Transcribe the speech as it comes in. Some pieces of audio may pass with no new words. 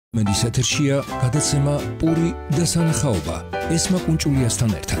მედის ეთერშია გადაცემა პური და სანახაობა ესმა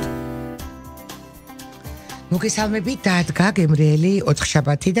კუნჭულიასთან ერთად. მოგესალმებით, დადგა გემრიელი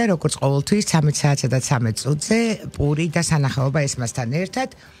ოთხშაბათი და როგორც ყოველთვის 13 საათსა და 13 წუთზე პური და სანახაობა ესმასთან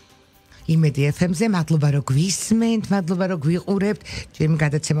ერთად იმედი FM-ზე. მადლობა რომ გვისმენთ, მადლობა რომ გვიყურებთ. ჩემი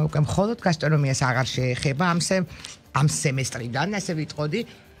გადაცემა უკვე მხოლოდ გასტრონომიას აღარ შეეხება ამ სემესტრიდან, ასე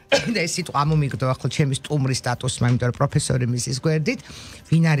ვიტყოდი. და ეს სიტყვა ამომიგდო ახლა ჩემი სტუმრის სტატუსმა, იმიტომ რომ პროფესორი მისის გვერდით,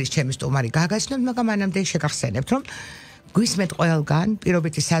 ვინ არის ჩემი სტუმარი გაგაცნობთ, მაგრამ მანამდე შეგახსენებთ, რომ გვისმენთ ყველგან,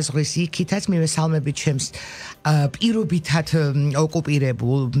 პირობითი საზღვრის იქითაც მივესალმებით ჩემს პირობითად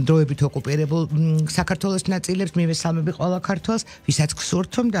ოკუპირებულ, დროებით ოკუპირებულ საქართველოს ნაწილებს, მივესალმები ყველა ქართველს, ვისაც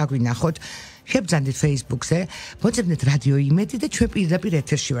გსურთ რომ დაგვინახოთ. შევბრძანდით Facebook-ზე, მოძებნეთ რადიო იმედი და ჩვენ პირდაპირ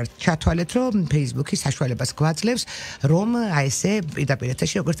ეთერში ვართ. ჩათვალეთ, რომ Facebook-ი საშუალებას გვაძლევს, რომ აი ესე პირდაპირ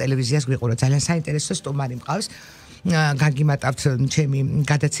ეთერში როგორც ტელევიზიას გვიყუროთ. ძალიან საინტერესო სტუმარი მყავს. გაგიმატავთ ჩემი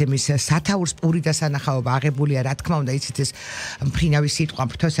გადაცემის სათაურს პური და სანახაობა აღებულია, რა თქმა უნდა, იცით ეს მფრინავი სიტყვა,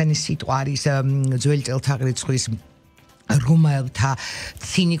 ფრთოსანი სიტყვა არის ძველი წელთაღრიცხვის რომაელთა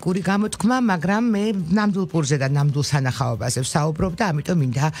ცინიკური გამოთქმა, მაგრამ მე ნამდვილ პურზე და ნამდვილ სანახაობაზე ვსაუბრობ და ამიტომ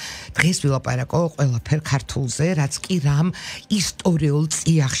მინდა დღეს ვილაპარაკო ყველაფერ ქართულზე, რაც კი რამ ისტორიულ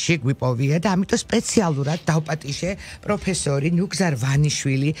წიაღში გვიპოვია და ამიტომ სპეციალურად დავპატიშე პროფესორი ნუგზარ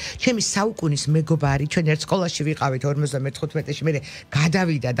ვანიშვილი, ჩემი საუკუნის მეგობარი, ჩვენ ერთ სკოლაში ვიყავით 55-ში, მე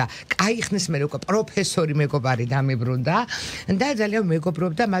გადავიდა და კაიხნის მე უკვე პროფესორი მეგობარი დამებრუნდა და ძალიან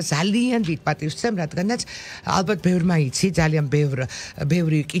მეგობრობდა, მას ძალიან დიდ პატივს ვცემ, რადგანაც ალბათ ბევრმა ძალიან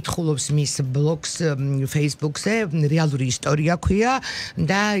ბევრი კითხულობს მის ბლოგს Facebook-ზე, რეალური ისტორია ქვია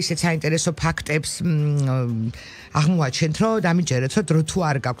და ისეთ საინტერესო ფაქტებს აღმოაჩენთ, რომ დამიჯერეთ, რომ დრო თუ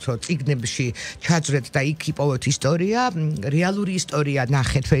არ გაქვთ, რომ წიგნებში ჩაძვრეთ და იქ იპოვოთ ისტორია, რეალური ისტორია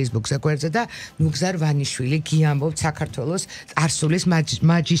ნახეთ Facebook-ზე გვერდზე და ნუგზარ ვანიშვილი გიამბობთ საქართველოს წარსულის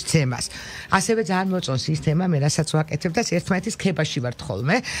მაჯისცემას. ასევე ძალიან მოწონს ის თემა, მე რასაც ვაკეთებ და ერთმანეთის ქებაში ვართ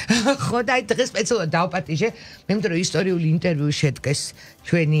ხოლმე. ხო და აი დღეს სპეციალურად დავპატიჟე, მე მგონი რომ ისტორიული ინტერვიუ შედგეს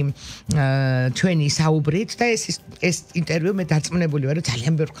ჩვენი საუბრით და ეს ინტერვიუ მე დარწმუნებული ვარ, რომ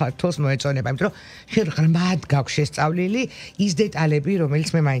ძალიან ბევრ ქართველს მოეწონება, იმიტომ რომ შენ ღრმად გაქვს შესწავლილი ის დეტალები, რომელიც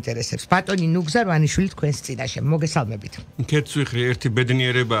მე მაინტერესებს. ბატონი ნუგზარ ვანიშვილი თქვენს წინაშე, მოგესალმებით. კეთს ვიხრი, ერთი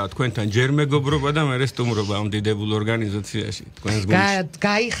ბედნიერებაა თქვენთან ჯერ მეგობრობა და მერე სტუმრობა ამ დიდებულ ორგანიზაციაში, თქვენს გუნდში.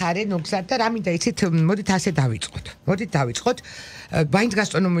 გაიხარე ნუგზარ და რა მინდა იცით, მოდით ასე დავიწყოთ. მაინც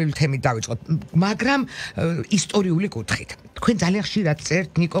გასტრონომიული თემით დავიწყოთ, მაგრამ ისტორიული კუთხით. თქვენ ძალიან ხშირად წერთ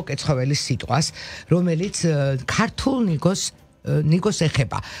ნიკო კეცხოველის სიტყვას, რომელიც ქართულ ნიკოს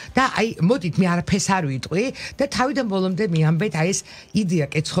ეხება. და აი, მოდით მე არაფერს არ ვიტყვი და თავიდან ბოლომდე მიამბეთ აი ეს იდეა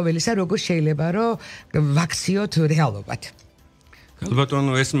კეცხოველისა, როგორ შეიძლება რომ ვაქციოთ რეალობად.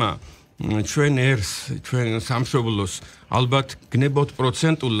 ალბათონო ესმა ჩვენ სამშობლოს ალბათ გნებავთ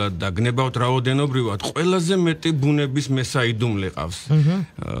პროცენტულად და გნებავთ რაოდენობრივად ყველაზე მეტი ბუნების მესაიდუმლე ყავს.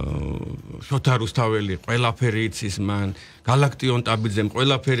 შოთა რუსთაველი ყველაფერი იცის მან, გალაქტიონ ტაბიძემ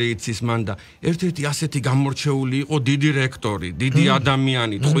ყველაფერი იცის მან და ერთ-ერთი ასეთი გამორჩეული იყო დიდი რექტორი, დიდი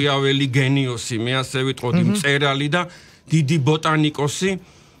ადამიანი, ტყვიაველი გენიოსი, მე ასე ვიტყოდი, მწერალი და დიდი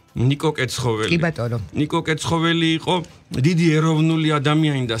ბოტანიკოსი ნიკო კეცხოველი. კი ბატონო. ნიკო კეცხოველი იყო დიდი ეროვნული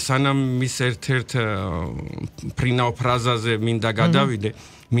ადამიანი და სანამ მის ერთ-ერთ ფრინავ ფრაზაზე მინდა გადავიდე,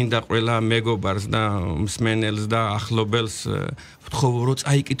 მინდა ყველა მეგობარს და მსმენელს და ახლობელს ვთხოვო, რომ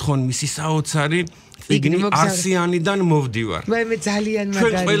წაიკითხონ მისი საოცარი წიგნი არსიანიდან მოვდივარ. მე ძალიან მაგარი.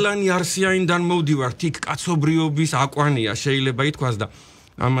 ჩვენ ყველანი არსიანიდან მოვდივართ, იქ კაცობრიობის აკვანია შეიძლება ითქვას და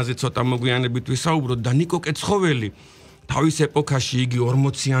ამაზე ცოტა მოგვიანებით ვისაუბროთ და ნიკო კეცხოველი თავის ეპოქაში იგი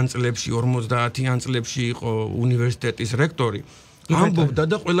 40-იან წლებში, 50-იან წლებში იყო უნივერსიტეტის რექტორი. ამბობდა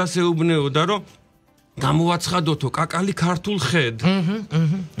და ყველას ეუბნეოდა, რომ გამოვაცხადოთო კაკალი ქართულ ხედ.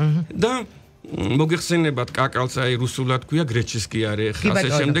 და მოგეხსენებათ კაკალს აი რუსულად ქვია გრეჩისკი არის ხა ასე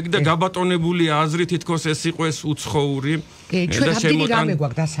შემდეგ და გაბატონებულია აზრი თითქოს ეს იყო ეს უცხოური ჩვენ ამდენი რამე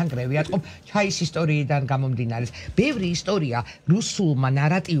გვაქვს დასანგრევი ატყობ ჩაის ისტორიიდან გამომდინარე. ბევრი ისტორია რუსულმა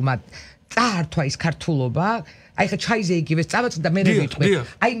ნარატივმა წაართვა ის ქართულობა. აი ხა ჩაიზე იგივე წავაც და მე ვიტყვი.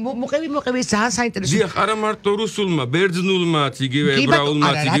 აი მოყევი ეს ძალიან საინტერესო. დიახ, არა მარტო რუსულმა, ბერძნულმაც, იგივე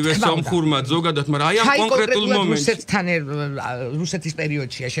ებრაულმაც, იგივე სომხურმაც ზოგადად, მაგრამ აი ამ კონკრეტულ მომენტში რუსეთის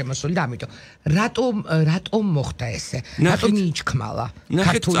პერიოდშია შემოსული და ამიტომ რატომ მოხდა ესე? რატომ იჩქმალა?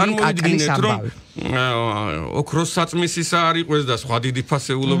 ქართული კაკლის ამბავი. ოქროს საწმისის არ იყვეს და სხვა დიდი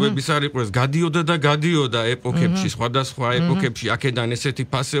ფასეულობების არ იყვეს, გადიოდა ეპოქებში, სხვადასხვა ეპოქებში აქედან ესეთი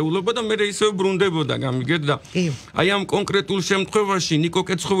ფასეულობა და მე ისევ ბრუნდებოდა, გამიგეთ და აი ამ კონკრეტულ შემთხვევაში ნიკო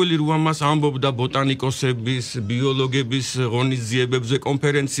კეცხოველი რო ამას ამბობდა ბოტანიკოსების, ბიოლოგების ღონისძიებებზე,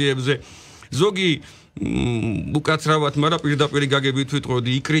 კონფერენციებზე, ზოგი უკაცრავად, მაგრამ პირდაპირ გაგებით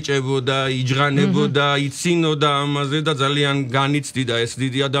ვიტყოდი, იკრიჭებოდა, იჯღანებოდა, იცინოდა ამაზე და ძალიან განიცდიდა ეს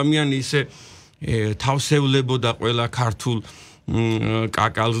დიდი ადამიანი ისე თავსევლებოდა ყველა ქართულ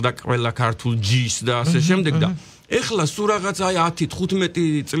კაკალს და ყველა ქართულ ჯიშს და ასე შემდეგ და ეხლა სულ რაღაც აი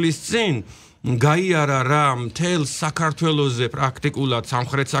 10-15 წლის წინ გაიარა რა მთელ საქართველოზე პრაქტიკულად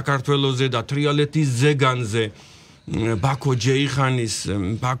სამხრეთ საქართველოზე და თრიალეთის ზეგანზე ბაქო ჯეიხანის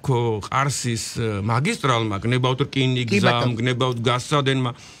ბაქო ყარსის მაგისტრალმა გნებავთ რკინიგზამ გნებავთ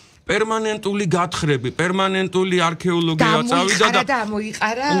გასცადენმა პერმანენტული გათხრები პერმანენტული არქეოლოგია წავიდა და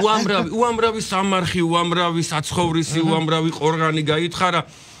უამრავი სამარხი უამრავი საცხოვრისი უამრავი ყორღანი გაითხარა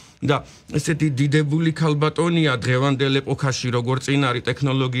და ესეთი დიდებული ქალბატონია დღევანდელ ეპოქაში როგორ წინ არის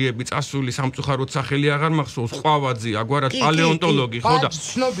ტექნოლოგიები წასული სამწუხაროდ სახელი აღარ მახსოვს ყვავაძე აგვარად პალეონტოლოგი ხო და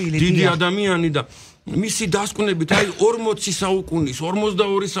დიდი ადამიანი და მისი დასკვნებით აი 40 საუკუნის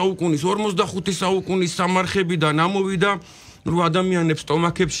 42 საუკუნის 45 საუკუნის სამარხებიდან ამოვიდა რო ადამიანებს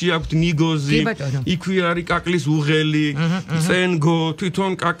სტომაქებში აქვთ ნიგოზი იქვე არის კაკლის უღელი წენგო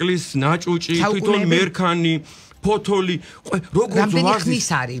თვითონ კაკლის ნაჭუჭი თვითონ მერქანი ფოთოლი როგორც ვაზის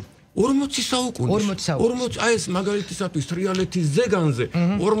არის 40 საუკუნის 40 აი ეს მაგალითისათვის თრიალეთის ზეგანზე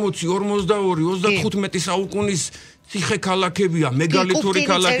 40 42 35 საუკუნის ციხე ქალაქებია მეგალითური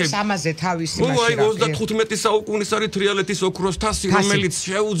ქალაქები ამაზე თავისი მაშინ აი 35 საუკუნის არის თრიალეთის ოქროს თასი რომელიც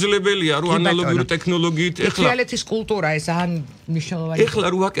შეუძლებელია რო ანალოგიური ტექნოლოგიით ეხლა თრიალეთის კულტურა ეს ან მნიშვნელოვანი ეხლა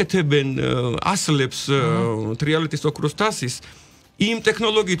რო აკეთებენ ასლებს თრიალეთის ოქროს თასის იმ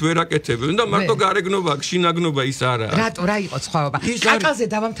ტექნოლოგიით ვერ აკეთებენ და მარტო გარეგნობა შინაგნობა ის არა რატო რა იყო სხვაობა კაკალზე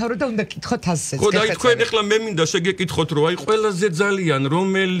დავამთავრო და უნდა კითხოთ ასეც ხო და თქვენ ეხლა მე მინდა შეგეკითხოთ რომ აი ყველაზე ძალიან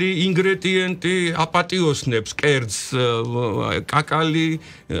რომელი ინგრედიენტი აპატიოსნებს კერძს კაკალი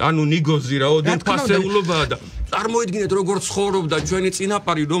ანუ ნიგოზი რაოდენ ფასეულობაა და წარმოიდგინეთ როგორ ცხოვრობდა ჩვენი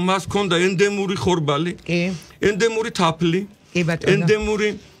წინაპარი რომ მას ჰქონდა ენდემური ხორბალი კი ენდემური თაფლი ენდემური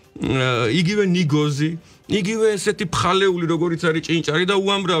იგივე ნიგოზი იგივე ესეთი ფხალეული როგორიც არის ჭინჭარი და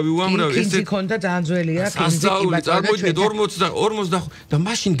უამრავი ესეთი ქონდა ძალიან ძველია კინძი წარმოიდგინეთ 40 და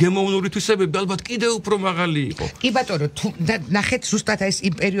მაშინ გემოვნური თვისებები ალბათ კიდევ უფრო მაღალი იყო კი ბატონო ნახეთ ზუსტად ეს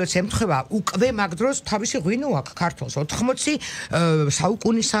იმ პერიოდს ემთხვევა უკვე მაგ დროს თავისი ღვინო აქვს ქართულს 80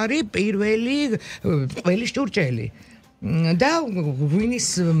 საუკუნის არის პირველი ყველის ჭურჭელი და ღვინის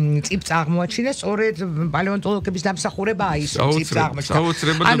წიფწა აღმოაჩინეს სწორედ პალეონტოლოგების დამსახურებაა ის წიფწა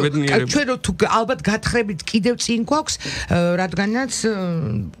აღმოაჩინეს ჩვენ თუ ალბათ გათხრებით კიდევ წინ გვაქვს რადგანაც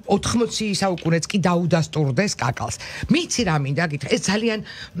 80 საუკუნეც კი დაუდასტურდეს კაკალს მიცი რა მინდა გითხრა ეს ძალიან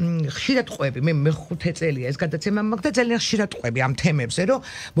ხშირად ყვები მე 5 წელია ეს გადაცემა მაქვს და ძალიან ხშირად ყვები ამ თემებზე რომ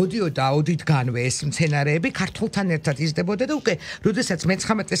მოდიოდა ოდითგანვე ეს მცენარეები ქართულთან ერთად იზრდებოდა და უკვე როდესაც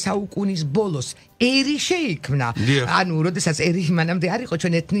მე-19 საუკუნის ბოლოს ერი შეიქმნა ანუ როდესაც ერი მანამდე არ იყო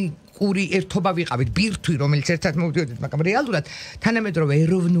ჩვენ ეთნიკური ერთობა ვიყავით ბირთვი რომელიც ერთად მოვიდოდით მაგრამ რეალურად თანამედროვე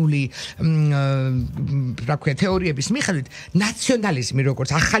ეროვნული რა ქვია თეორიების მიხედვით ნაციონალიზმი როგორც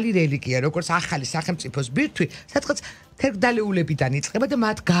ახალი რელიგია როგორც ახალი სახელმწიფოს ბირთვი სადღაც თერგდალეულებიდან იწყება და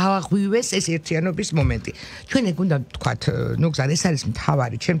მათ გააღვივეს ეს ერთიანობის მომენტი ჩვენ ეგ უნდა ვთქვათ ნუგზარ ეს არის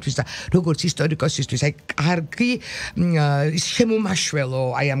მთავარი ჩემთვის და როგორც ისტორიკოსისთვის აი კარგი შემომაშველო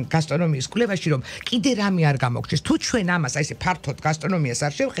აი ამ გასტრონომიის კვლევაში რომ კიდე რამე არ გამოგჩეს თუ ჩვენ ამას აი ესე ფართოდ გასტრონომიას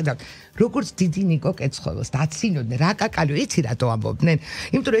არ შევხედავთ როგორც დიდი ნიკო კეცხოველს დაცინოდნენ რა კაკალიო იცი რატო ამბობდნენ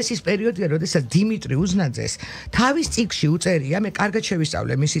იმიტომ რომ ეს ის პერიოდია როდესაც დიმიტრი უზნაძეს თავის წიგნში უწერია მე კარგად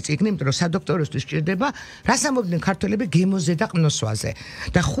შევისწავლე მისი წიგნი იმიტომ რომ სადოქტოროსთვის სჭირდება რას ამბობდნენ ქართველები გემოზე და ყნოსვაზე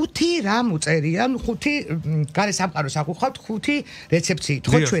და 5 რამ უწერია 5 გარე სამყაროს აღვიხავთ 5 რეცეფციით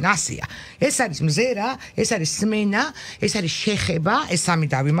ხო ჩვენ ასია ეს არის მზერა ეს არის სმენა ეს არის შეხება ეს სამი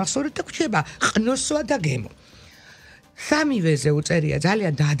დავიმახსოვრეთ და გვჭირდება ყნოსვა და გემო სამივეზე უწერია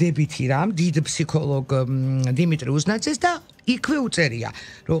ძალიან დადებითი რამ დიდ ფსიქოლოგ დიმიტრი უზნაძეს და იქვე უწერია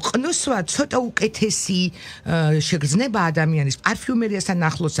რომ ყნოსვა ცოტა უკეთესი შეგრძნება ადამიანის პარფიუმერიასთან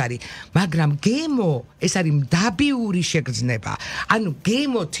ახლოს არის მაგრამ გემო ეს არის მდაბიური შეგრძნება ანუ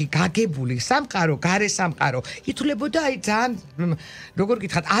გემოთი გაგებული სამყარო გარე სამყარო ითვლებოდა აი ძალიან როგორ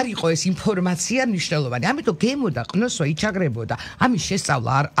გითხრათ არ იყო ეს ინფორმაცია მნიშვნელოვანი ამიტომ გემო და ყნოსვა იჩაგრებოდა ამის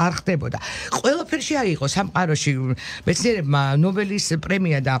შესწავლა არ ხდებოდა ყველაფერში აიღო სამყაროში მეცნიერებმა ნობელის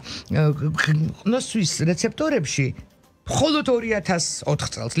პრემია და ყნოსვის რეცეპტორებში მხოლოდ 2004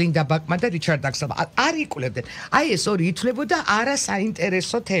 წელს ლინდა ბაკმა და რიჩარდ აქსელმა არ იკვლევდნენ. აი ეს ორი ითვლებოდა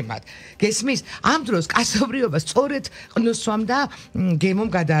არასაინტერესო თემად. გესმის? ამ დროს კაცობრიობა სწორედ ყნოსვამ და გემომ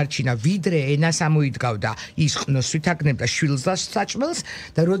გადაარჩინა, ვიდრე ენას ამოიდგავდა ის ყნოსვით აგნებდა შვილს და საჭმელს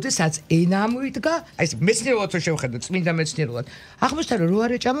და როდესაც ენა ამოიდგა, აი ეს მეცნიერულად შევხედოთ, წმინდა მეცნიერულად, აღმოჩნდა რომ რო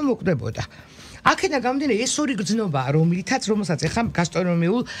არ ეჭამა მოკვდებოდა. აქედან გამომდინარე ეს ორი გრძნობაა, რომელსაც ეხლა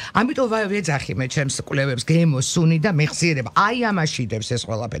გასტრონომიულ, ამიტომ ვეძახი მე ჩემს კვლევებს გემო, სუნი და მეხსიერება. აი ამაში დებს ეს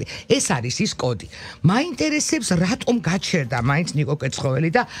ყველაფერი. ეს არის ის კოდი. მაინტერესებს რატომ გაჩერდა მაინც ნიკო კეცხოველი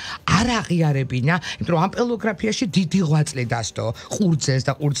და არ აღიარებინა, იმიტომ რომ ამ პელოგრაფიაში დიდი ღვაწლი დასდო ყურძენს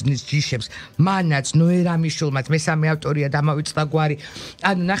და ყურძნის ჯიშებს. მანაც ნოერამიშვილმაც მესამე ავტორია დამავიწყდა გვარი.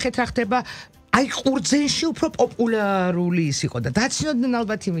 ანუ ნახეთ რა ხდება აი ყურძენში უფრო პოპულარული ის იყო და დაცინოდნენ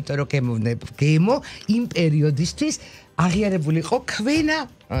ალბათ იმიტომ რომ გემო იმ პერიოდისთვის აღიარებული იყო ქვენა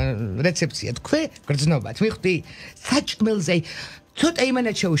რეცეპცია თქვე გრძნობათ მიხვდი საჭმელზე ცოტა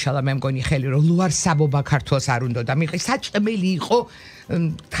იმანაც შეუშალა მე მგონი ხელი რომ ლუარსაბობა ქართულს არ უნდა და მიყი საჭმელი იყო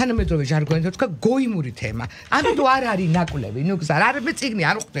თანამედროვე ჟარგონით თქვა გოიმური თემა ამიტომ არ არის ნაკვლევი ნუგზარ არ მეწიგნი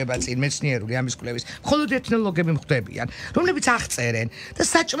არ ხვდება წინ მეცნიერული ამის კვლევის მხოლოდ ეთნოლოგები ხვდებიან რომლებიც აღწერენ და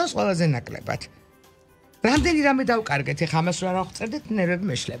საჭმელს ყველაზე ნაკლებად რამდენი რამე დავკარგეთ ეხა ამას რა აღწერდეთ ნერვები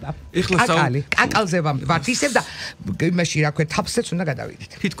მეშლება კაკალზე ვართ ისევ და იმაში რა ქვია თაფსეც უნდა გადავიდეთ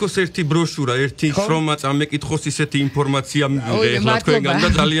თითქოს ერთი ბროშურა ერთი შრომა წამეკითხოს ისეთი ინფორმაცია მივიღე ეხლა თქვენგან და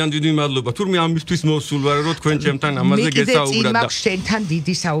ძალიან დიდი მადლობა თურმე ამისთვის მოსულ ვარ რომ თქვენ ჩემთან ამაზე გესაუბრად და შენთან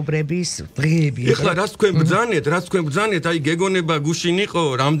დიდი საუბრების დღეები ეხლა რაც თქვენ ბრძანეთ აი გეგონება გუშინ იყო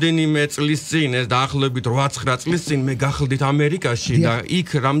რამდენიმე წლის წინ ეს დაახლოებით 8-9 წლის წინ მე გახლდით ამერიკაში და იქ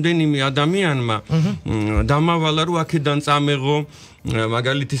რამდენიმე ადამიანმა დამავალა რომ აქედან წამეღო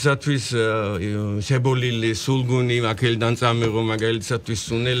მაგალითისათვის შებოლილი სულგუნი აქედან წამეღო მაგალითისათვის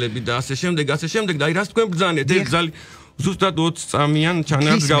სუნელები და ასე შემდეგ და აი რას თქვენ ბრძანეთ ეს ზუსტად 20 წამიან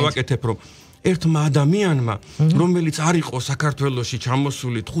ჩანარს გავაკეთებ რომ ერთმა ადამიანმა რომელიც არ იყო საქართველოში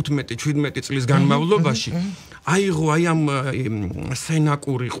ჩამოსული 15-17 წლის განმავლობაში აიღო აი ამ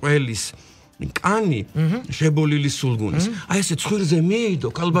სენაკური ყველის კანი შებოლილი სულგუნის აი ესე ცხვირზე მიიდო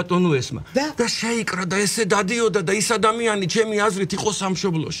ქალბატონო ესმა და შეიკრა და ესე დადიოდა და ის ადამიანი ჩემი აზრით იყო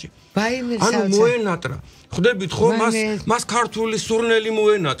სამშობლოში ანუ მოენატრა ხვდებით ხო მას ქართული სურნელი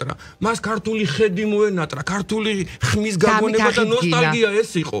მოენატრა მას ქართული ხედი მოენატრა ქართული ხმის გაგონება და ნოსტალგია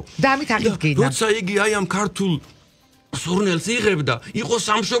ეს იყო და ამით აღიდგინა როცა იგი აი ამ ქართულ სურნელს იღებდა იყო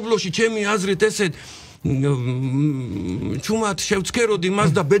სამშობლოში ჩემი აზრით ესე ჩუმად შევცქეროდი მას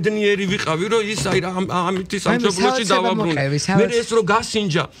და ბედნიერი ვიყავი რომ ის აი ამით სამშობლოში დავაბრუნე მე ეს რო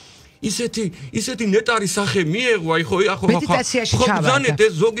გასინჯა ისეთი ნეტარი სახე მიეღო აი ხო ბრძანეთ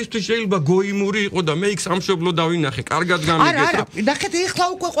ეს ზოგისთვის შეიძლება გოიმური იყო და მე იქ სამშობლო დავინახე კარგად გამიგეთ არა ნახეთ ეხლა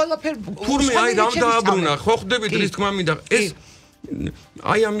უკვე ყველაფერი თურმე აი რამ დააბრუნა ხო ხდებით რის თქმა მინდა ეს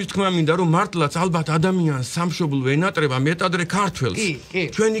აი ამის თქმა მინდა რომ მართლაც ალბათ ადამიანს სამშობლო ენატრება მეტადრე ქართველს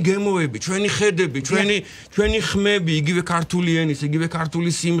ჩვენი გემოები ჩვენი ხედები ჩვენი ხმები იგივე ქართული ენის იგივე ქართული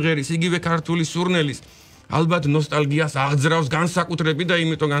სიმღერის იგივე ქართული სურნელის ალბათ ნოსტალგიას აღძრავს განსაკუთრებით და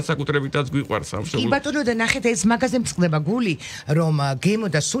იმიტომ განსაკუთრებითაც გვიყვარს სამშობლო. კი ბატონო და ნახეთ ეს მაგაზე მწყდება გული რომ გემო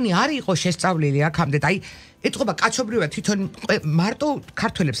და სუნი არ იყო შესწავლილი აქამდე და აი ეთყობა კაცობრიობა თვითონ მარტო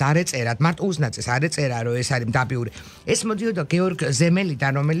ქართველებს არ ეწერათ მარტო უზნაძეს არ ეწერა რომ ეს არის მდაბიური ეს მოდიოდა გეორგ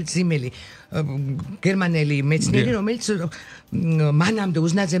ზემელიდან რომელიც ზიმელი გერმანელი მეცნიერი რომელიც მანამდე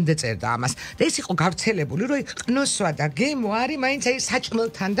უზნაძემდე წერდა ამას და ეს იყო გავრცელებული რომ ყნოსვა და გემო არის მაინც აი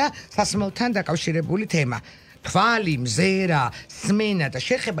საჭმელთან და სასმელთან დაკავშირებული თემა თვალი მზერა სმენა და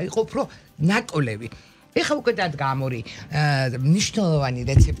შეხება იყო უფრო ნაკოლევი ეხლა უკვე დადგა ამ ორი მნიშვნელოვანი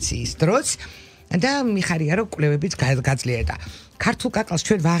რეცეპციის დროც და მიხარია რომ კვლევებიც გაძლიერდა. ქართულ კაკალს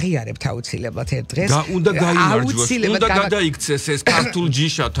ჩვენ ვაღიარებთ აუცილებლად ერთ დღეს. და უნდა გაიმარჯვოს, უნდა გადაიქცეს ეს ქართულ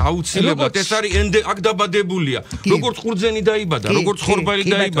ჯიშად აუცილებლად. ეს არის აქ დაბადებულია. როგორც ყურძენი დაიბადა, როგორც ხორბალი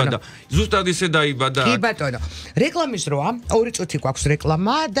დაიბადა, ზუსტად ისე დაიბადა. კი ბატონო. რეკლამის დროა, 2 წუთი გვაქვს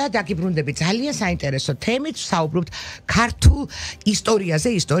რეკლამა და დაგიბრუნდები ძალიან საინტერესო თემით, საუბრობთ ქართულ ისტორიაზე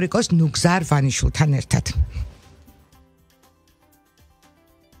ისტორიკოს ნუგზარ ვანიშვილთან ერთად.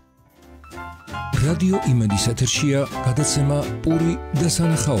 რადიო იმედის ეთერშია გადაცემა პური და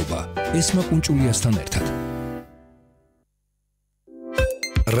სანახაობა ესმა კუნჭულიასთან ერთად.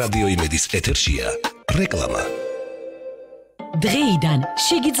 რადიო იმედის ეთერშია რეკლამა. დღეიდან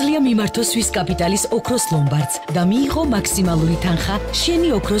შეგიძლია მიმართოს სვის კაპიტალის ოქროს ლომბარდს და მიიღო მაქსიმალური თანხა შენი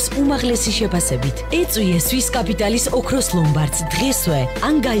ოქროს უმაღლესი შეფასებით. ეწვიე სვის კაპიტალის ოქროს ლომბარდს დღესვე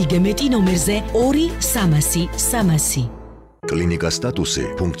ან გაიგე მეტი ნომერზე 2-300-300. კლინიკა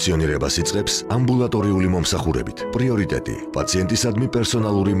სტატუსი ფუნქციონირებას იწყებს ამბულატორიული მომსახურებით. პრიორიტეტი პაციენტისადმი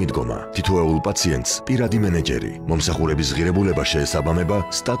პერსონალური მიდგომა. თითოეულ პაციენტს პირადი მენეჯერი. მომსახურების ღირებულება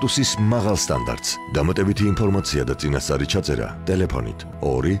შეესაბამება სტატუსის მაღალ სტანდარტს. დამატებითი ინფორმაცია და წინასწარი ჩაწერა ტელეფონით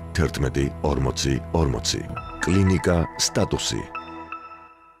 2-11-40-40. კლინიკა სტატუსი.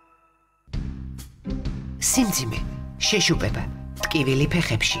 სიმძიმე, შეშუპება, ტკივილი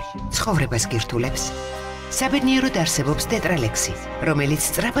ფეხებში, ცხოვრებას გირთულებს. საბედნიეროდ არსებობს დეტრალექსი, რომელიც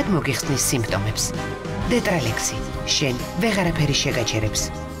სწრაფად მოგიხსნის სიმპტომებს. დეტრალექსი, შენ ვეღარაფერი შეგაჩერებს.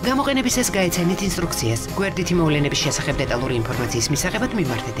 გამოყენებისას გაეცანით ინსტრუქციას, გვერდითი მოვლენების შესახებ დეტალური ინფორმაციის მისაღებად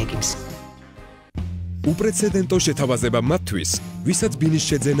მიმართეთ ექიმს. უპრეცედენტო შეთავაზება მათთვის, ვისაც ბინის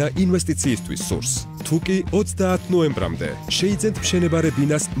შეძენა ინვესტიციისთვის სურს. თუკი 30 ნოემბრამდე შეიძენთ მშენებარე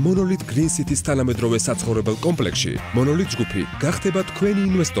ბინას მონოლით გრინ სიტის თანამედროვე საცხოვრებელ კომპლექსში, მონოლით ჯგუფი გახდება თქვენი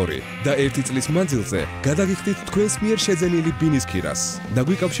ინვესტორი და 1 წლის მანძილზე გადაგიხდით თქვენს მიერ შეძენილი ბინის ქირას.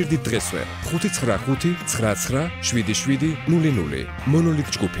 დაგვიკავშირდით დღესვე 595 99 77 00 მონოლით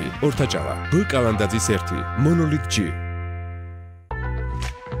ჯგუფი ორთაჭალა ბ კალანდაძის 1 მონოლით G.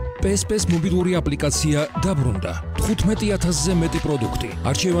 PSP-ს მობილური აპლიკაცია დაბრუნდა. 15,000-ზე მეტი პროდუქტი.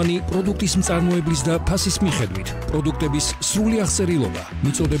 არჩევანი პროდუქტის მწარმოებლის და ფასის მიხედვით. პროდუქტების სრული აღწერილობა.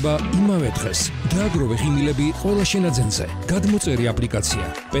 მიწოდება იმავე დღეს. დააგროვე ღიმილები ყველა შენაძენზე. გადმოწერი აპლიკაცია.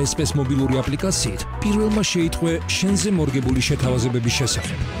 PSP-ს მობილური აპლიკაციით პირველმა შეიტყვე შენზე მორგებული შეთავაზებების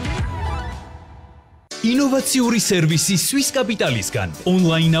შესახებ. ინოვაციური სერვისი Swiss Capital-ისგან.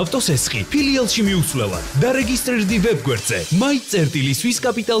 Online ავტოსესხი ფილიალში მიუცვლელად. დარეგისტრირდი ვებგვერდზე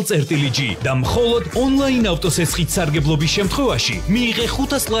my.swiss-capital.g და მხოლოდ online ავტოსესხით სარგებლობის შემთხვევაში მიიღე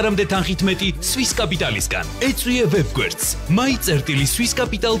 500 ლარამდე თანხით მეტი Swiss Capital-ისგან. ეწვიე ვებგვერდს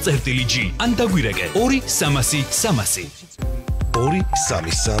my.swiss-capital.g ან დაგვირეკე 2-300-300.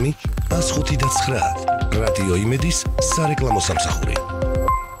 2-3-3 105-9 რადიო იმედის სარეკლამო სამსახური.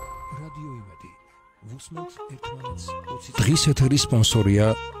 დღის ეთერის სპონსორია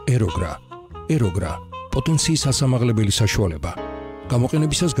ეროგრა. ეროგრა პოტენციის ასამაღლებელი საშუალება.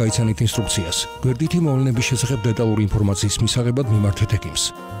 გამოყენებისას გაიცანით ინსტრუქციას. გვერდითი მოვლენების შესახებ დეტალური ინფორმაციის მისაღებად მიმართეთ ექიმს.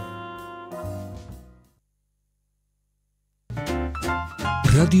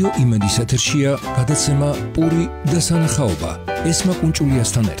 რადიო იმედის ეთერშია გადაცემა პური და სანახაობა. ესმა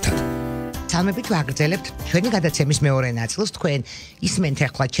კუნჭულიასთან ერთად. სამებით ვაგრძელებთ ჩვენი გადაცემის მეორე ნაწილს. თქვენ ისმენთ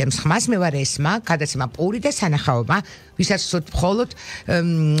ახლა ჩემს ხმას, მე ვარ ესმა, გადაცემა პური და სანახაობა, ვისაც ვსურთ მხოლოდ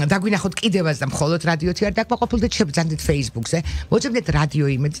დაგვინახოთ კიდევაც და მხოლოდ რადიოთი არ დაკმაყოფილდეთ, შეგბრძანდეთ Facebook-ზე, მოძებნეთ რადიო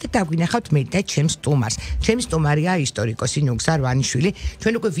იმედს და დაგვინახავთ მე და ჩემს სტუმარს. ჩემი სტუმარია ისტორიკოსი ნუგზარ ვანიშვილი.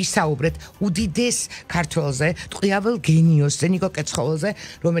 ჩვენ უკვე ვისაუბრეთ უდიდეს ქართველზე, ტყვიავალ გენიოსზე, ნიკო კეცხოველზე,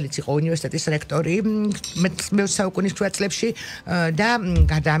 რომელიც იყო უნივერსიტეტის რექტორი მე საუკუნის წლებში და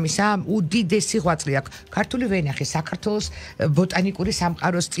გარდა ამისა უდიდესი ღვაწლი აქვს ქართული ვენახის საქართველოს ბოტანიკური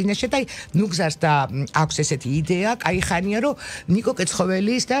სამყაროს წინაშე და ნუგზარს და აქვს ესეთი იდეა, კაიხანია, რომ ნიკო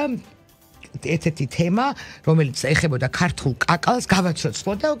კეცხოველის და ერთ-ერთი თემა, რომელიც ეხებოდა ქართულ კაკალს,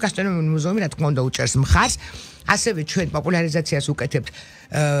 გავაცოცხლო და გასტრონომიული მუზეუმი, რა თქმა უნდა, უჭერს მხარს. ასევე ჩვენ პოპულარიზაციას უკეთებთ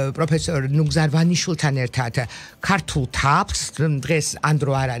პროფესორ ნუგზარ ვანიშვილთან ერთად ქართულ თაფლს. დღეს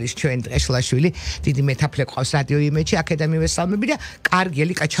ანდრო არ არის ჩვენ დღეშლაშვილი, დიდი მეტაფლე ყავს რადიო იმედში, აქედან მივესალმები და კარგი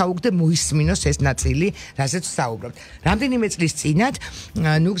ელიკა ჩაუგდე მოისმინოს ეს ნაწილი, რაზეც ვსაუბრობთ. რამდენიმე წლის წინათ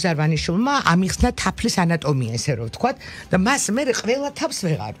ნუგზარ ვანიშვილმა ამიხსნა თაფლის ანატომია, ესე რომ ვთქვათ, და მას მე ყველა თაფლს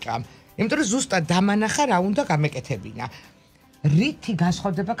ვეღარ ჭამ. იმიტომ რომ ზუსტად დამანახა რა უნდა გამეკეთებინა. რითი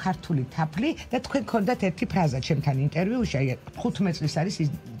განსხვავდება ქართული თაფლი და თქვენ გქონდათ ერთი ფრაზა ჩემთან ინტერვიუში, 15 წლის არის ის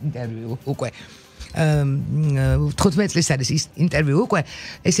ინტერვიუ უკვე. 15 წლის არის ის ინტერვიუ უკვე.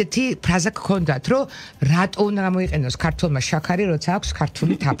 ესეთი ფრაზა გქონდათ, რომ რატო უნდა გამოიყენოს ქართულმა შაქარი, როცა აქვს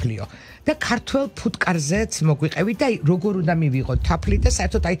ქართული თაფლიო. და ქართულ ფუტკარზეც მოგვიყევით და როგორ უნდა მივიღოთ თაფლი და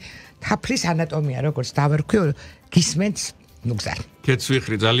საერთოდ აი თაფლის ანატომია როგორც დავარქვი, გისმენთ ნუგზარ.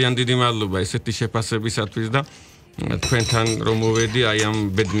 კეცვიხრი, ძალიან დიდი მადლობა ესეთი შეფასებისათვის და თქვენთან რომ მოვედი აი ამ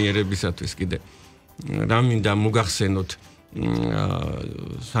ბედნიერებისათვის კიდე. რა მინდა მოგახსენოთ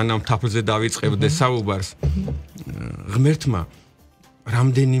სანამ თაფლზე დავიწყებდე საუბარს. ღმერთმა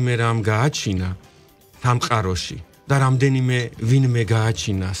რამდენიმე რამ გააჩინა სამყაროში და რამდენიმე ვინმე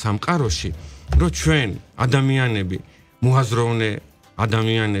გააჩინა სამყაროში, რომ ჩვენ ადამიანები, მოაზროვნე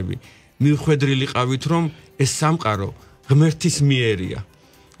ადამიანები მიხვედრილიყავით, რომ ეს სამყარო ღმერთის მიერია.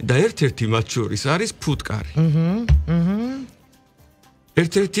 და ერთ-ერთი მათ შორის არის ფუტკარი.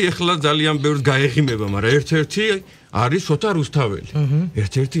 ერთ-ერთი ახლა ძალიან ბევრს გაეღიმება, მაგრამ ერთ-ერთი არის შოთა რუსთაველი.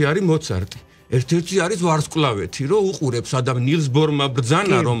 ერთ-ერთი არის მოცარტი. ერთ-ერთი არის ვარსკვლავეთი, რომ უყურებს ადამიან ნილს ბორმა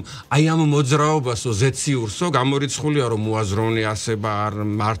ბრძანა, რომ აი ამ მოძრაობასო ზეციურსო გამორიცხულია, რომ მოაზროვნე არსება არ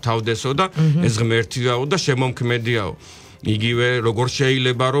მართავდესო და ეს ღმერთიაო და შემომქმედიაო. იგივე როგორ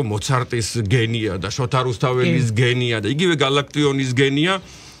შეიძლება რომ მოცარტის გენია და შოთა რუსთაველის გენია და იგივე გალაქტიონის გენია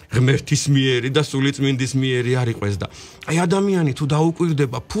ღმერთის მიერი და სულიწმინდის მიერი არ იყვეს და აი ადამიანი თუ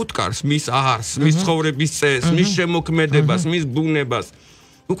დაუკვირდება ფუტკარს, მის არსს, მის ცხოვრების წესს, მის შემოქმედებას, მის ბუნებას,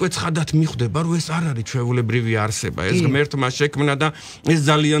 უკვე ცხადად მიხვდება, რომ ეს არ არის ჩვეულებრივი არსება. ეს ღმერთმა შექმნა და ეს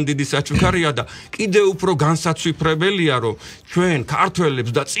ძალიან დიდი საჩუქარია და კიდევ უფრო განსაცვიფრებელია, რომ ჩვენ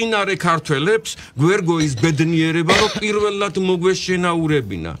ქართველებს და წინარე ქართველებს გვერგოის ბედნიერება, რომ პირველად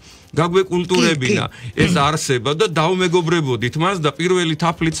მოგვეშენაურებინა. გაგვეკულტურებინა ეს არსება და დავმეგობრებოდით მას და პირველი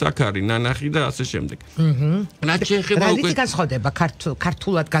თაფლიც აქ არის ნანახი და ასე შემდეგ. რაც შეეხება უკვე რა განსხვავდება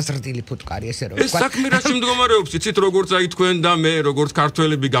ქართულად გაზრდილი ფუტკარი ესე რომ ეს საქმე რა შემდგომარეობს იცით როგორც აი თქვენ და მე როგორც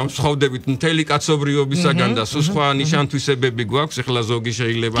ქართველები გამსხვავდებით მთელი კაცობრიობისაგან და სხვა ნიშანთვისებები გვაქვს ეხლა ზოგი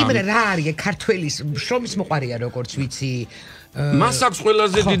შეიძლება კი რა არის ქართველის შრომის მოყარია როგორც ვიცი მას აქვს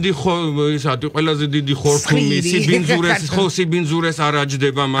ყველაზე დიდი ხორხუმი სიბინძურეს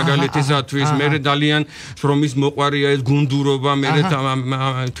არაჯდება მაგალითისათვის მე ძალიან შრომის მოყარია ეს გუნდურობა მე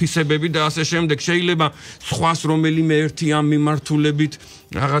თვისებები და ასე შემდეგ შეიძლება სხვას რომელიმე ერთი ამ მიმართულებით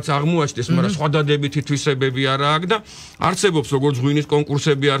რაღაც აღმოაჩნდეს, მაგრამ სხვა დადებითი თვისებები არა აქვს და არსებობს როგორც ღვინის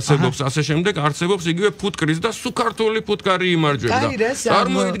კონკურსები არსებობს, ასე შემდეგ არსებობს იგივე ფუტკრის და სუ ქართული ფუტკარი იმარჯვებდა.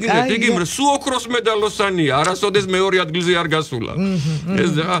 წარმოიდგინეთ, იგი სუ ოქროს მედალოსანია, არასოდეს მეორე ადგილზე არ გასულა.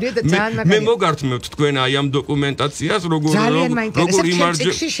 მე მოგართმევთ თქვენ აი ამ დოკუმენტაციას, როგორ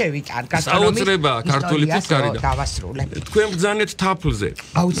იმარჯვებს. საოცრება ქართული ფუტკარი და თქვენ ბრძანეთ თაფლზე.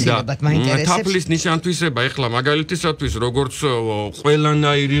 აუცილებლად მაინტერესებს. თაფლის ნიშანთვისება ეხლა მაგალითისათვის როგორც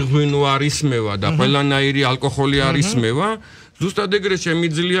ყველანაირი ღვინო არ ისმევა და ყველანაირი ალკოჰოლი არ ისმევა, ზუსტად ეგრე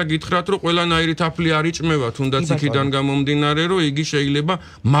შემიძლია გითხრათ, რომ ყველანაირი თაფლი არ იჭმევა, თუნდაც იქიდან გამომდინარე, რომ იგი შეიძლება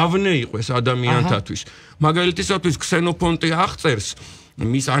მავნე იყოს ადამიანთათვის. მაგალითისათვის ქსენოფონტი აღწერს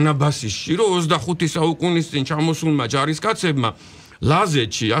მის ანაბასისში, რომ 25 საუკუნის წინ ჩამოსულმა ჯარისკაცებმა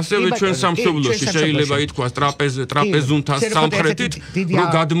ლაზეთში, ასევე ჩვენ სამშობლოში შეიძლება ითქვას ტრაპეზუნთას სამხრეთით,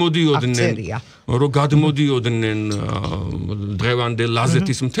 რომ გადმოდიოდნენ დღევანდელ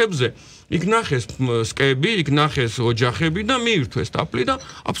ლაზეთის მთებზე, იქ ნახეს სკები, იქ ნახეს ოჯახები და მიირთვეს თაფლი და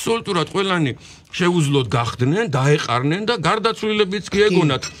აბსოლუტურად ყველანი შეუძლოდ გახდნენ, დაეყარნენ და გარდაცვლილებიც კი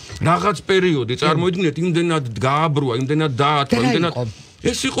ეგონათ რაღაც პერიოდი, წარმოიდგინეთ, იმდენად გააბრუა, იმდენად დაათვა, იმდენად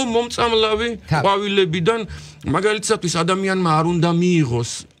ეს იყო მომწამლავი ყვავილებიდან, მაგალითისათვის ადამიანმა არ უნდა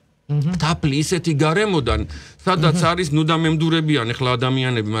მიიღოს თაფლი ისეთი გარემოდან, სადაც არის ნუ და მემდურებიან ახლა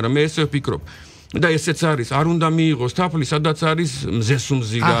ადამიანები, მაგრამ მე ესე ვფიქრობ. და ესეც არის, არ უნდა მიიღოს თაფლი, სადაც არის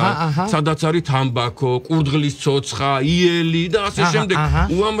მზესუმზიგა, სადაც არის თამბაქო, კურდღლის ცოცხა, იელი და ასე შემდეგ.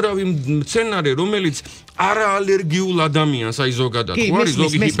 უამრავი მცენარე, რომელიც არაალერგიულ ადამიანს, აი ზოგადად, არის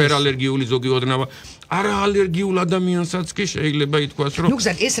ზოგი ჰიპერალერგიული, ზოგი ოდნავ არაალერგიულ ადამიანსაც კი შეიძლება ითქვას, რომ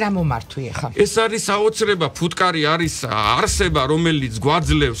ნუგზარ, ეს რა მომართვი ახლა? ეს არის საოცრება, ფუტკარი არის არსება, რომელიც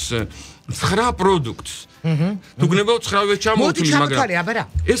გვაძლევს 9 პროდუქტს. თუ გნებავთ 9-ე ჩამოვთვლი, მაგრამ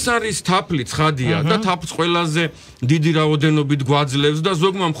ეს არის თაფლი ცხადია და თაფლს ყველაზე დიდი რაოდენობით გვაძლევს და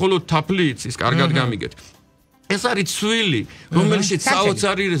ზოგმა მხოლოდ თაფლი იცის, კარგად გამიგეთ. ეს არის ცვილი, რომელშიც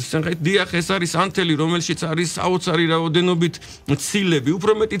საოცარი დიახ, ეს არის ანთელი, რომელშიც არის საოცარი რაოდენობით ცილები,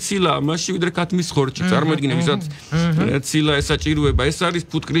 უფრო მეტი ცილაა მასში, ვიდრე ქათმის ხორჭი. წარმოიდგინე, ვისაც ცილა ესაჭიროება, ეს არის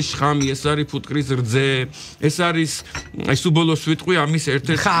ფუტკრის შხამი, ეს არის ფუტკრის რძე, ეს არის აი სუბოლოს ვიტყვი ამის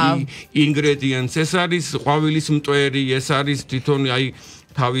ერთ-ერთი ინგრედიენტს, ეს არის ყვავილის მტვერი, ეს არის თვითონ აი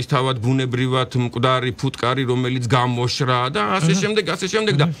თავისთავად ბუნებრივად მკვდარი ფუტკარი, რომელიც გამოშრა და ასე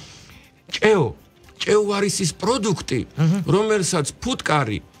შემდეგ და ჭეო არის ის პროდუქტი, რომელსაც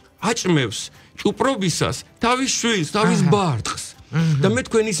ფუტკარი აჭმევს ჭუპრობისას თავის შვილს, თავის ბარტყს. და მე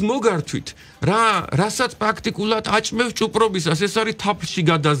თქვენის მოგართვით, რასაც პრაქტიკულად აჭმევს ჭუპრობისას, ეს არის თაფლში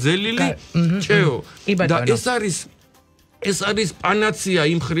გადაზელილი ჭეო. და ეს არის პანაცია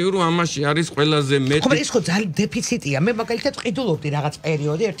იმ ხრივ, რომ ამაში არის ყველაზე მეტი. ხო, ეს ხო ძალიან დეფიციტია. მე მაგალითად ყიდულობდი რაღაც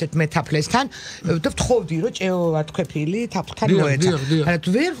პერიოდი ერთ-ერთ მეთაფლესთან და ვთხოვდი, რომ ჭეო ათქვეფილი თაფლთან მოეცა.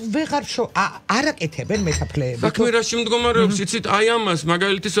 მაგრამ ვეღარ არაკეთებენ მეთაფლეები. საქმე რა შემდგომარეობს, იცით, აი ამას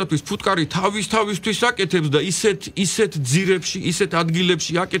მაგალითისათვის ფუტკარი თავისთვის აკეთებს და ისეთ ძირებში, ისეთ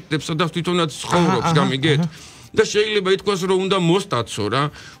ადგილებში აკეთებს, სადაც თვითონაც ცხოვრობს, გამიგეთ? და შეიძლება ითქვას, რომ უნდა მოსტაცო რა,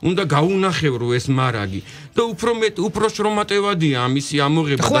 უნდა გაუნახევრო ეს მარაგი და უფრო შრომატევადია ამისი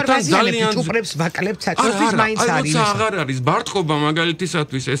ამოღება და თან ძალიან ჭუპრებს ვაკლებთ საჭმელს მაინც არის. აღარ არის ბარტყობა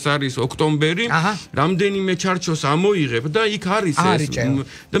მაგალითისათვის ეს არის ოქტომბერი, რამდენიმე ჩარჩოს ამოიღებ და იქ არის ეს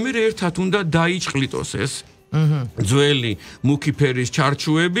და მე ერთად უნდა დაიჭყლიტოს ეს ძველი მუქი ფერის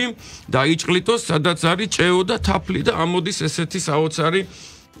ჩარჩოები, დაიჭყლიტოს, სადაც არის ჭეო და თაფლი და ამოდის ესეთი საოცარი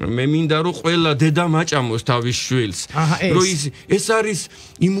მე მინდა რომ ყველა დედა მაჭამოს თავის შვილს. რომ ეს არის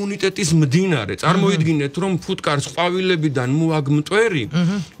იმუნიტეტის მდინარე. წარმოიდგინეთ რომ ფუტკარს ყვავილებიდან მოაგ მტვერი,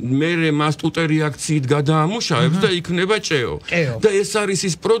 მერე მას ტუტე რეაქციით გადაამუშავებს და იქნება ჭეო. და ეს არის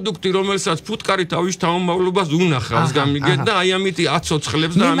ის პროდუქტი, რომელსაც ფუტკარი თავის თავმავლობას უნახავს გამიგეთ და აი ამიტი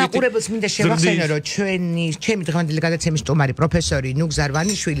აცოცხლებს და ამიტი მაყურებელს მინდა შევახსენო რომ ჩემი დღევანდელი გადაცემის სტუმარი პროფესორი ნუგზარ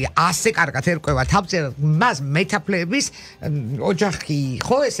ვანიშვილი ასე კარგად ერკვევა თავზე მას მეტაფლების ოჯახი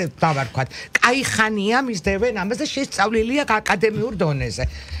ხო ესე დავარქვათ. კაი ხანია მისდევენ ამას და შესწავლილია აკადემიურ დონეზე.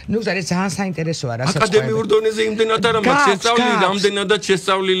 ნუგზარ ეს ძალიან საინტერესოა რასაც აკადემიურ დონეზე იმდენად არა მაქვს შესწავლილი, რამდენადაც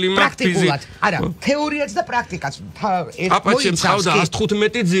შესწავლილი მაქვს ფიზიკად. არა, თეორიაც და პრაქტიკაც. პაპა ჩემს ხავდა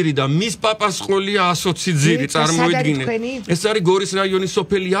 115 ძირი და მის პაპას ყოლია 120 ძირი, წარმოიდგინეთ. ეს არის გორის რაიონის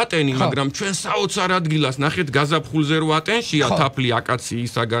სოფელი ატენი, მაგრამ ჩვენ საოცარ ადგილას ნახეთ გაზაფხულზე რო ატენშია თაფლი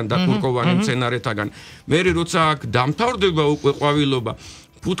აკაციისაგან და კურკოვანი მცენარეთაგან. მე როცა აქ დამთავრდება უკვე ყვავილობა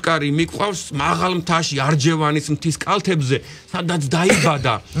ფუტკარი მიყვავს მაღალ მთაში არჯევანის მთის კალთებზე, სადაც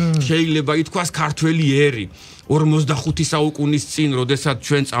დაიბადა შეიძლება ითქვას ქართველი ერი. 45 საუკუნის წინ, როდესაც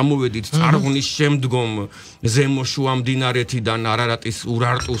ჩვენ წამოვედით წარღვნის შემდგომ ზემო შუა მდინარეთიდან არარატის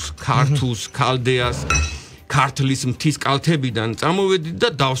ურარტუს, ქართუს, ქალდეას, ქართლის მთის კალთებიდან წამოვედით და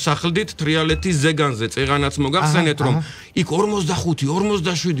დავსახლდით თრიალეთის ზეგანზე. წეღანაც მოგახსენეთ რომ იქ 45,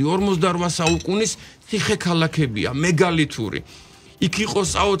 47, 48 საუკუნის ციხე-ქალაქებია, მეგალითური. იქ იყო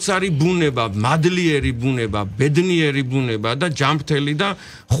საოცარი ბუნება, მადლიერი ბუნება, ბედნიერი ბუნება და ჯამრთელი და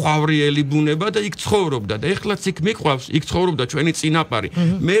ხვავრიელი ბუნება და იქ ცხოვრობდა და ეხლაც იქ მიყვავს, იქ ცხოვრობდა ჩვენი წინაპარი.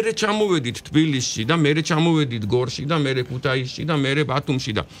 მერე ჩამოვედით თბილისში და მერე ჩამოვედით გორში და მერე ქუთაისში და მერე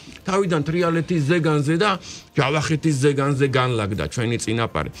ბათუმში და თავიდან თრიალეთის ზეგანზე და ჯავახეთის ზეგანზე განლაგდა ჩვენი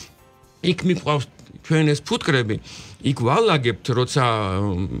წინაპარი. იქ მიყვავს ჩვენ ეს ფუტკრები იქ ვალაგებთ როცა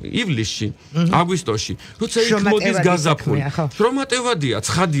ივლისში, აგვისტოში, როცა იქ მოდის გაზაფხული. შრომატევადია,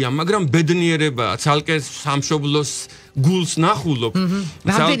 ცხადია, მაგრამ ბედნიერებაა, ცალკე სამშობლოს გულს ნახულობ.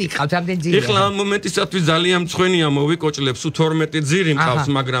 რამდენი ყავთ, რამდენი ძირი? ეხლა ამ მომენტისათვის ძალიან მწვენია მოვიკოჭლებს, 12 ძირი მყავს,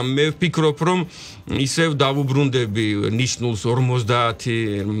 მაგრამ მე ვფიქრობ, რომ ისევ დავუბრუნდები ნიშნულს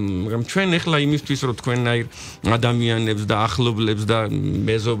 50, მაგრამ ჩვენ ეხლა იმისთვის რომ თქვენნაირ ადამიანებს და ახლობლებს და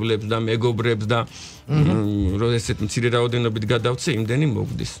მეზობლებს და მეგობრებს და რომ ესეთ მცირე რაოდენობით გადავცე, იმდენი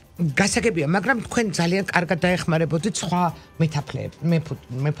მოგდის. გასაგებია, მაგრამ თქვენ ძალიან კარგად დაეხმარებოდით სხვა მეტაფლებს,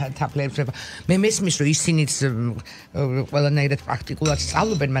 მეტაფლებს. მე მესმის რომ ისინიც ყველანაირად პრაქტიკულად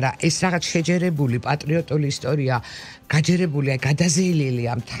სწავლობენ, მაგრამ ეს რაღაც შეჯერებული პატრიოტული ისტორია, გაჯერებული, გადაზეილილი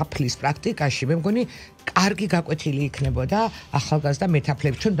ამ თაფლის პრაქტიკაში, მე მგონი კარგი გაკვეთილი იქნებოდა ახალგაზრდა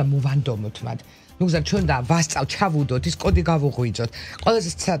მეტაფლებს ჩვენ და მოვანდომოთ მათ. ნუგზარ ჩვენ და ვასწავ ჩავუდოთ, ის კოდი გავუღვიძოთ. ყველაზე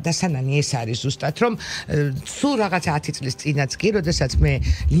დასანანი ეს არის ზუსტად, რომ სულ რაღაცა 10 წლის წინაც კი, როდესაც მე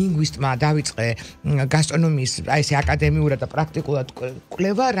ლინგვისტმა დავიწყე გასტრონომიის, აი ესე აკადემიურად და პრაქტიკულად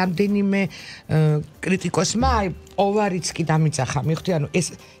კვლევა, რამდენიმე კრიტიკოსმა ოვარიც კი დამიძახა. მივხვდი, ანუ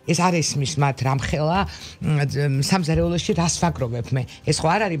ეს არ ესმის მათ რამხელა სამზარეულოში რას ვაგროვებ მე. ეს ხო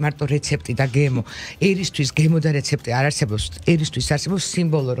არ არის მარტო რეცეპტი და გემო. ერისთვის გემო და რეცეპტი არ არსებობს, ერისთვის არსებობს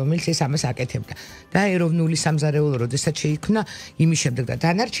სიმბოლო, რომელიც ეს ამას აკეთებდა. და ეროვნული სამზარეულო როდესაც შეიქმნა, იმის შემდეგ და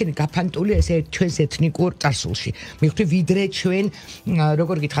დანარჩენი გაფანტული ესე ჩვენს ეთნიკურ წარსულში. მივხვდი, ვიდრე ჩვენ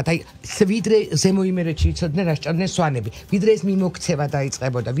როგორ გითხრათ, აი ვიდრე ზემო იმერეთში იცოდნენ რა სჭამდნენ სვანები, ვიდრე ეს მიმოქცევა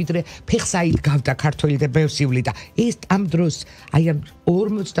დაიწყებოდა, ვიდრე ფეხს აიდგავდა ქართველი და ბევსივლი და ეს ამ დროს აი ამ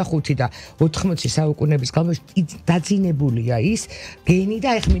 45 და 80 საუკუნეების განმავლობაში დაძინებულია ის გენი და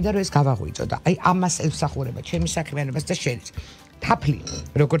ეხ მინდა რომ ეს გავაღვიძო და აი ამას ემსახურება ჩემი საქმიანობას და შენის. თაფლი,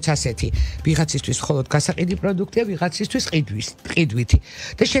 როგორც ასეთი, ვიღაცისთვის მხოლოდ გასაყიდი პროდუქტია, ვიღაცისთვის ყიდვითი.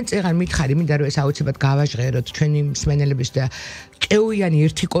 და შენ წეღან მითხარი, მინდა რომ ეს აუცილებლად გავაჟღეროთ ჩვენი მსმენელების და ჭეუიანი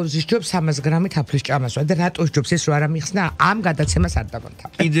ერთი კოვზის ჯობს 300 გრამი თაფლის ჭამასვა და რატოს ჯობს ეს რო არ ამიხსნა ამ გადაცემას არ დაგონთა.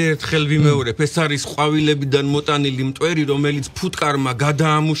 კიდე ერთხელ ვიმეორებ, ეს არის ყვავილებიდან მოტანილი მტვერი, რომელიც ფუტკარმა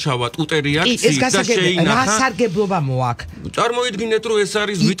გადაამუშავა ტუტე რეაქციით და შეინახა. რა სარგებლობა მოაქვს? წარმოიდგინეთ, რომ ეს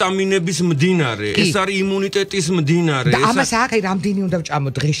არის ვიტამინების მდინარე, ეს არის იმუნიტეტის მდინარე. და ამას აქ აი რამდენი უნდა ვჭამო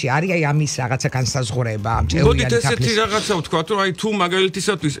დღეში? არის აი ამის რაღაცა განსაზღვრება ამ ჭეუიანი თაფლის? მოდით ესეთი რაღაცა ვთქვათ, რომ აი თუ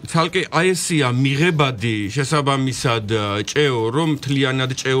მაგალითისათვის ცალკე აი ესია მიღებადი შესაბამისად ჭეო, რომ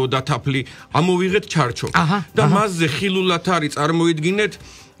მთლიანად ჭეო და თაფლი ამოვიღეთ ჩარჩო. და მასზე ხილულად არის წარმოიდგინეთ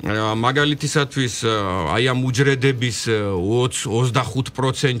მაგალითისათვის აი ამ უჯრედების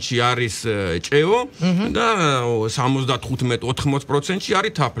 20-25%-ში არის ჭეო და 75-80%-ში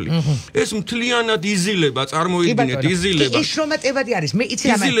არის თაფლი. ეს მთლიანად იზილება, წარმოიდგინეთ, იზილება. ეს შრომატევადი არის, მე იცი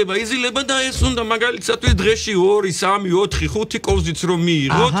ამას. იზილება და ეს უნდა მაგალითისათვის დღეში 2, 3, 4, 5 კოვზიც რომ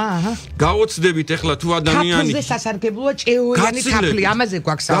მიიღოთ. გაოცდებით ახლა თუ ადამიანი თაფლზე სასარგებლოა ჭეოიანი თაფლი, ამაზე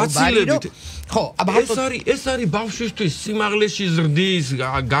გვაქვს საუბარი, რომ ხო, ეს არის ბავშვისთვის სიმაღლეში ზრდის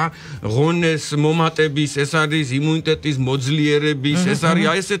ღონეს მომატების, ეს არის იმუნიტეტის მოძლიერების, ეს არის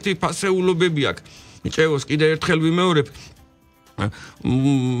აი ესეთი ფასეულობები აქვს. მიჭევოს კიდე ერთხელ ვიმეორებ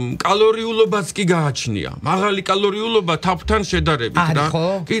კალორიულობაც კი გააჩნია. მაღალი კალორიულობა თაფთან შედარებით რა.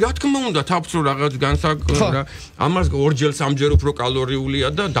 კი, რა თქმა უნდა, თაფს რო რაღაც განსაკუთრებით ამას ორჯერ სამჯერ უფრო კალორიულია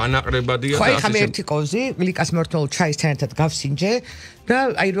და დანაყრებადია და ასე. ხო, ხა მე ერთი კოზი გლიკას მორთულ ჩაისთან ერთად გავსინჯე და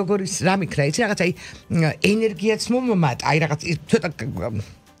აი როგორიც რამ იქნა, იცი რაღაც აი ენერგიაც მომმატა, აი რაღაც ცოტა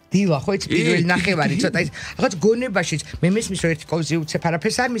დილა ხო იცი პირველი ნახევარი ცოტა ის რაღაც გონებაშიც მე მესმის რომ ერთი კოვზი უცებ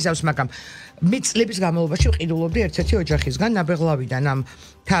არაფერს არ მიზავს მაგრამ მე წლების განმავლობაში ვყიდულობდი ერთ-ერთი ოჯახისგან ნაბეღლავიდან ამ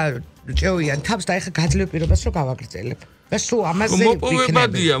ჭეოიან თავს და ეხა გაძლევ პირობას რომ გავაგრძელებ და სულ ამაზე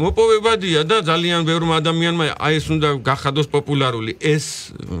მოპოვებადია და ძალიან ბევრმა ადამიანმა აი ეს უნდა გახადოს პოპულარული ეს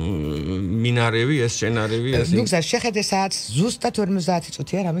მინარევი ეს შენარევი ეს ნუგზარ შეხედე საათს ზუსტად 50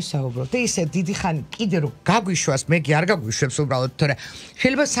 წუთია რამე საუბრობ და ისე დიდი ხანი კიდე რომ გაგვიშვას მე კი არ გაგვიშვებს უბრალოდ თორე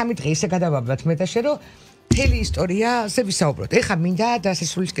შეიძლება 3 დღე ისე გადავაბლათ მე და შე რომ მთელი ისტორიაზე ვისაუბროთ. ეხა მინდა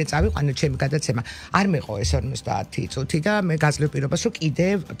დასასრულისკენ წავიყვანო ჩემი გადაცემა. არ მეყო ეს 50 წუთი და მე გაძლევ პირობას რომ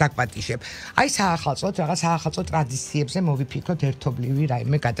კიდევ დაგპატიშებ. აი საახალწლოდ რაღაც საახალწლო ტრადიციებზე მოვიფიქროთ ერთობლივი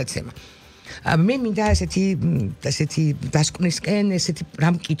რაიმე გადაცემა. მე მინდა ესეთი დასკვნისკენ ესეთი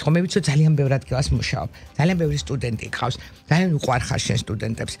რამ კითხო. მე ვიცი ძალიან ბევრ ადგილას მუშაობ. ძალიან ბევრი სტუდენტი გყავს. ძალიან უყვარხარ შენ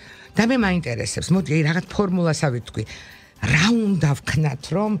სტუდენტებს. და მე მაინტერესებს. მოდი რაღაც ფორმულასავე თქვი. რა უნდა ვქნათ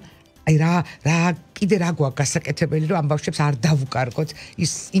რომ აი რა კიდე რა გვაქვს გასაკეთებელი რომ ამ ბავშვებს არ დავუკარგოთ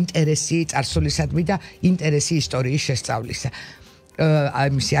ის ინტერესი წარსულისადმი და ინტერესი ისტორიის შესწავლისა. აი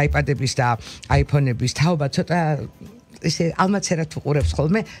მისი iPad-ების და iPhone-ების თაობა ცოტა ესე ალმაცერად უყურებს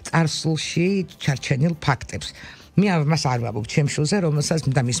ხოლმე წარსულში ჩარჩენილ ფაქტებს. მე ამას არ ვაბობ ჩემშულზე რომელსაც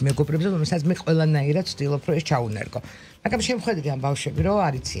და მის მეგობრებზე რომელსაც მე ყველანაირად ვცდილობ რომ ეს ჩაუნერგო. მაგრამ შემხედრი ამ ბავშვები რომ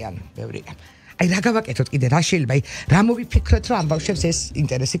არიციან ბევრია. აი რა გავაკეთოთ კიდე რა შეიძლება აი რა მოვიფიქროთ რომ ამ ბავშვებს ეს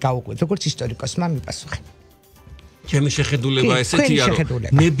ინტერესი გაუყვეთ როგორც ისტორიკოსმა მიპასუხე ჩემი შეხედულება ესეთია რომ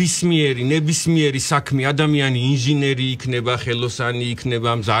ნებისმიერი საქმე ადამიანი ინჟინერი იქნება ხელოსანი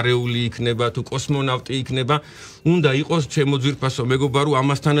იქნება მზარეული იქნება თუ კოსმონავტი იქნება უნდა იყოს შემოძვირფასო მეგობრებო რომ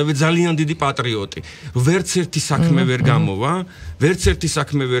ამასთანავე ძალიან დიდი პატრიოტი ვერც ერთი საქმე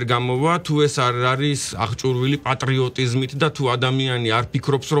ვერ გამოვა თუ ეს არ არის აღჭურვილი პატრიოტიზმით და თუ ადამიანი არ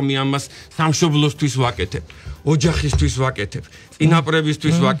ფიქრობს რომ მე ამას სამშობლოსთვის ვაკეთებ ოჯახისთვის ვაკეთებ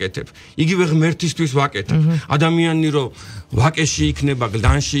წინაპრებისთვის ვაკეთებ იგივე ღმერთისთვის ვაკეთებ ადამიანი რომ ვაკეში იქნება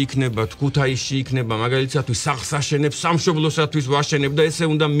გლდანში იქნება ქუთაისში იქნება მაგალითად სახლს აშენებს სამშობლოსათვის ვაშენებ და ესე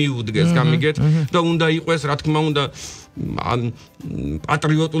უნდა მიუდგეს გამიგეთ და უნდა იყოს რა თქმა უნდა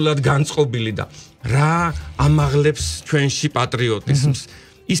პატრიოტულად განწყობილი და რა ამაღლებს ჩვენში პატრიოტიზმს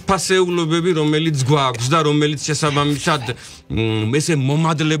ის ფასეულობები რომელიც გვაქვს და რომელიც შესაბამისად ესე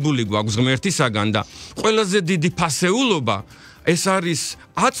მომადლებული გვაქვს ღმერთისაგან და ყველაზე დიდი ფასეულობა ეს არის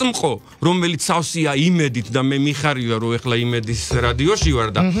აწმყო რომელიც სავსეა იმედით და მე მიხარია რომ ეხლა იმედის რადიოში ვარ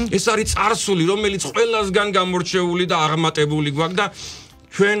და ეს არის წარსული რომელიც ყველასგან გამორჩეული და აღმატებული გვაქვს და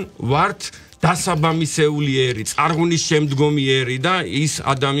ჩვენ ვართ დასაბამისეული ერი წარღვნის შემდგომი ერი და ის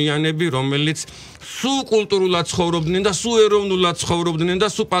ადამიანები რომელიც სულ კულტურულად ცხოვრობდნენ და სულ ეროვნულად ცხოვრობდნენ და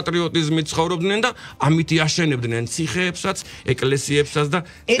სულ პატრიოტიზმით ცხოვრობდნენ და ამით აშენებდნენ ციხეებსაც, ეკლესიებსაც და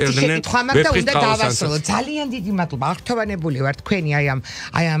წერდნენ ვერცხლის ძალიან დიდი მადლობა. აღთოვანებული ვარ თქვენი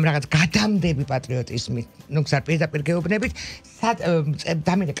აი ამ რაღაც გადამდები პატრიოტიზმით, ნუგზარ პირდაპირ გეუბნებით.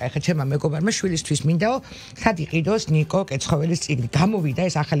 დამირეკა ახლა ჩემმა მეგობარმა შვილისთვის მინდაო, სად იყიდოს ნიკო კეცხოველის წიგნი. გამოვიდა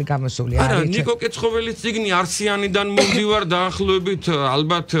ეს ახალი გამოსული არის. ნიკო კეცხოველის წიგნი არსიანიდან მომდივარ დაახლოებით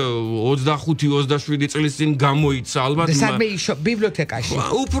ალბათ 25-27 წლის წინ გამოიცა ალბათ ბიბლიოთეკაში.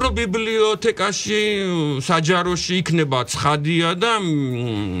 უფრო ბიბლიოთეკაში საჯაროში იქნება ცხადია და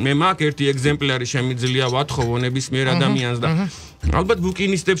მე მაქვს ერთი ეგზემპლარი შემიძლია ვათხოვო ნებისმიერ ადამიანს და ალბათ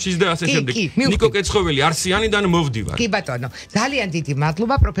ბუკინისტებშიც და ასე შემდეგ. ნიკო კეცხოველი არსიანიდან მოვდივარ. კი ბატონო, ძალიან დიდი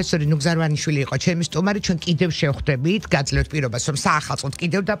მადლობა პროფესორი ნუგზარ ვანიშვილი იყო ჩემი სტუმარი, ჩვენ კიდევ შევხვდებით, გაძლევთ პირობას რომ საახალწლოდ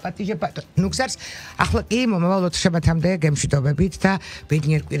კიდევ დაპატიჟებ ნუგზარს. ახლა კი მომავალ ოთხშაბათამდე გემშვიდობებით და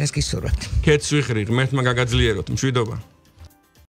ბედნიერ კვირას გისურვებთ. კეთს ვიხრი, ღმერთმა გაგაძლიეროთ, მშვიდობა.